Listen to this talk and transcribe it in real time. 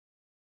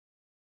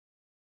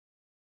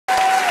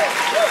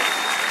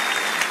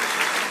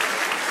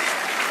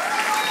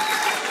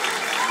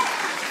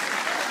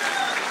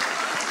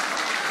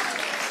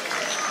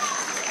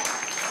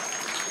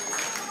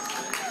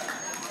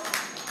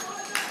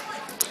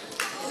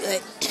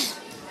they?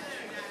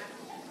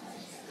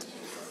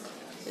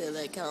 Here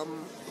they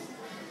come.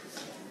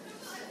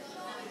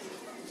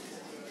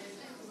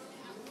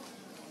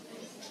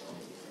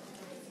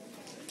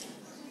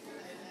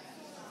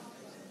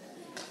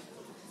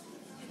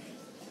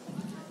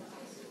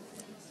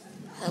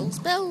 Hell's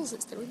bells,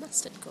 it's the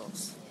remastered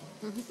course.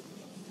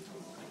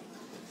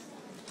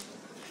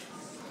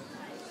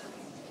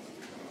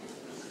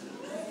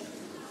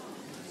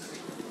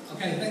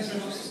 Okay, thanks very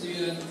much to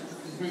the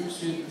group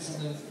students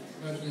and the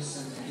vocalists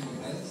and the keyboard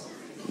players.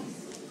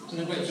 Done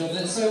a great job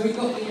there. So we've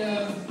got the,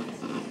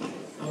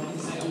 I wouldn't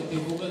say old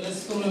people, but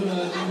let's call them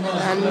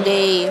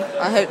Andy,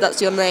 I hope that's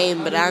your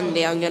name, but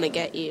Andy, I'm going to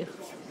get you.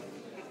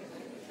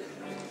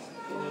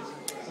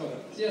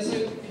 So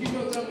if you've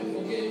got done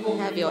before, get involved.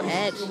 Have your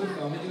head,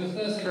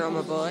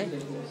 drummer boy.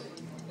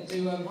 We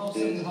do 7:30 to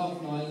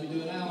 9:30. We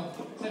do an hour,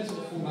 same sort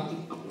of format.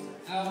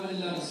 Hour when they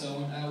learn a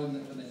song, an hour when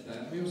they play.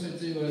 We also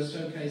do a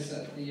showcase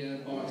at the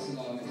bar at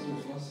Live next door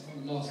to us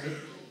on the last week,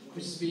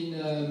 which has been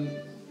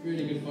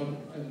really good fun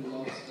over the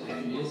last few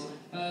years.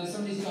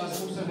 Some of these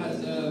guys also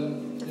had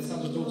their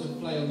son's daughter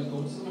play on the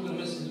chords. I'm not going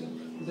to mention them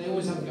because they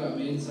always have a go at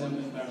me and say I'm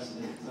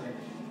embarrassing them. So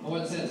I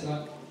won't say it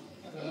tonight.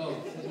 But,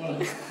 there's one of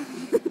them.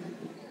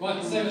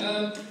 Right,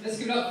 so let's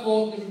give it up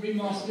for the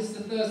remaster. This is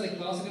the Thursday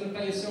class. I'm going to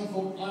play a song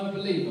called I'm a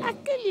Believer. I'll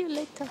kill you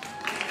later.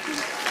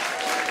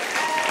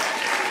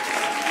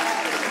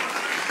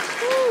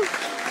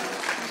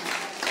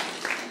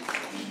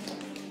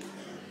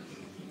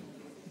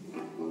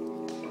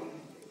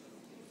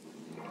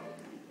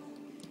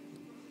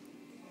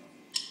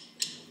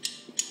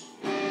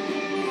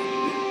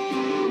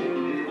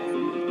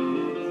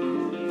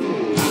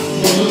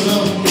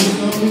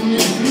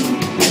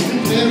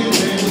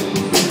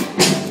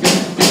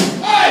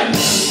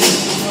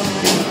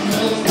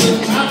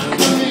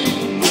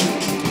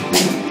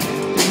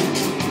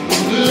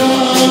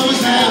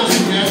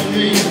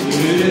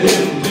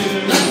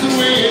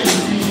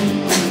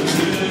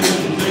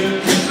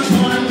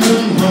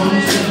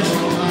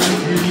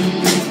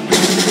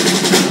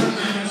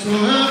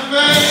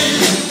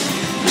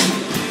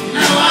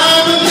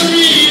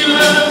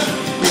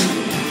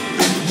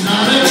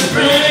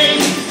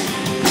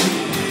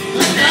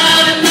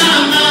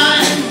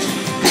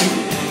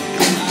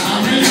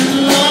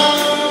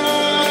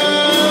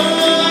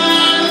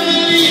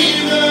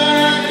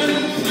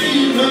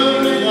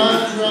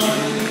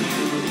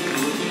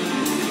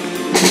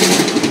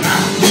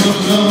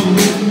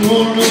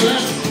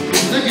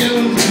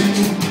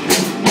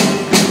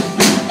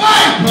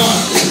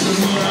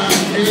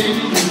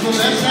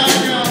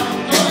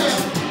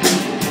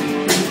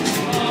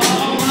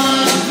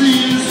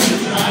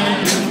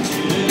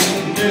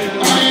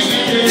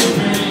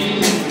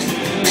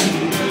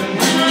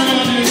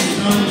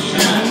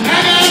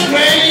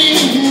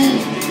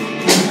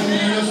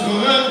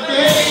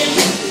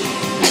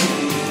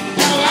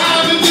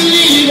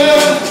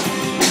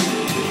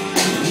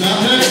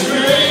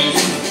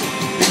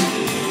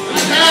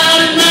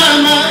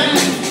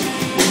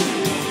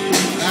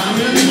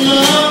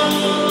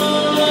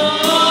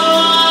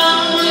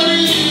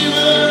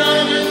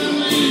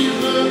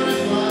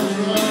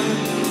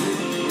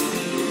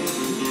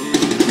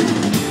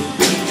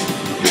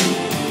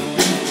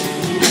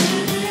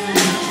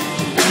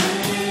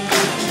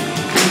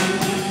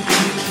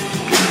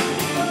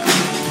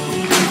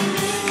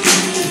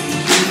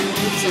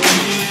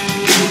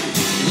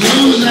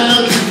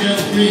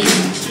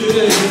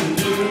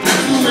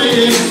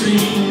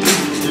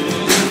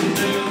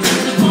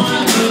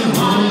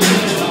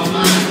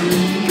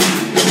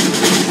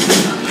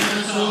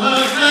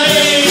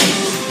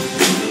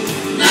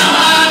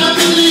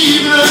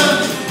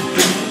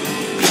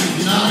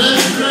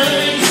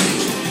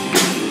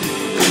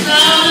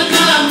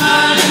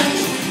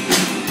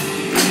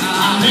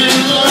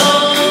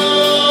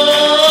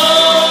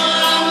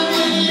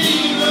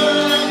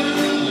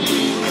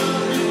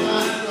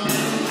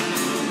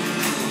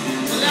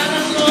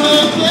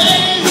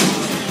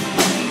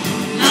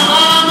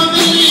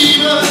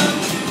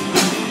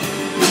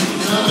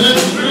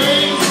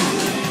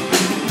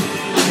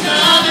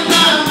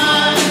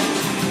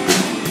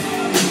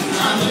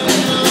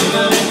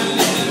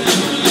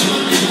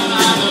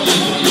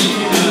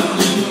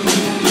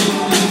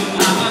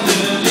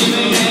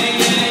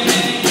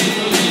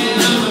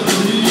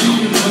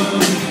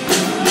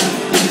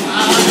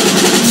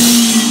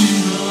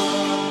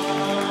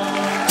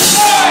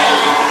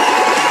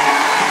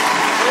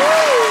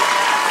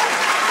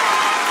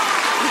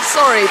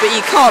 Sorry, but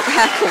you can't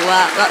heckle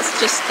that.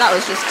 That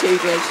was just too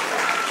good.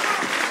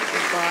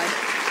 Goodbye.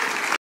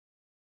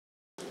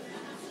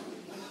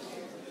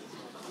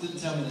 Didn't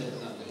tell me that it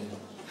was that good.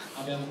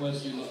 I'll be having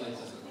words to you a lot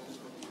later.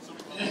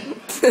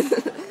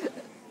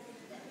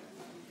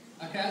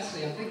 Okay,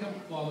 actually, I think I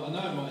know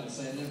I'm right in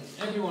saying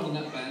that everyone in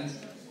that band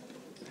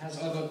has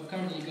either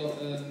currently got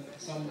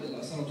some or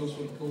daughter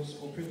on the course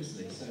or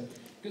previously. So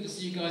good to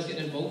see you guys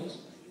getting involved.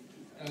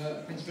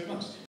 Thanks very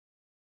much.